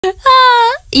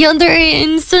Yandere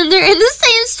and tsundere in the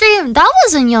same stream. That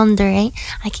wasn't yandere.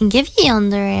 I can give you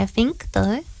yandere, I think,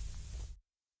 though.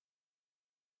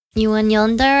 You want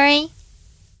yandere?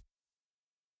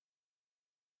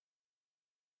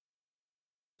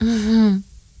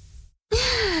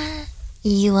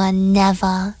 You are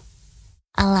never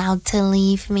allowed to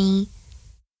leave me.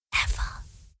 Ever.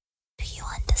 Do you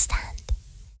understand?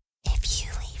 If you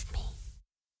leave me,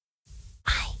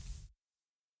 I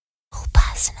will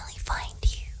personally find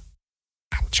you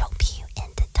and chop you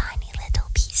into tiny little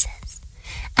pieces.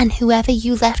 And whoever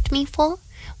you left me for,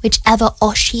 whichever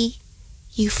Oshi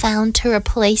you found to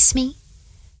replace me,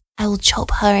 I will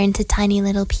chop her into tiny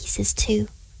little pieces too.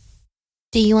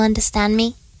 Do you understand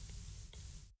me?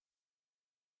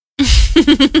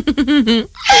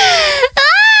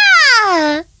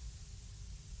 Ah!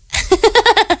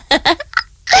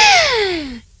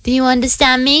 Do you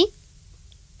understand me?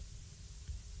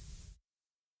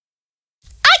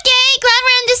 Okay, glad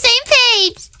we're on the same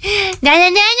page. Na na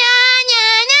na na na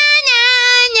na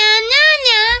na na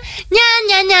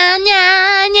na na na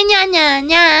na na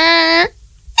na.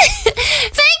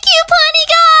 Thank you, Pony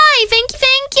Guy. Thank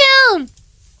you.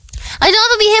 I don't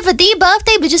ever be here for the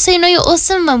birthday, but just so you know, you're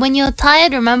awesome. And when you're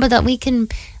tired, remember that we can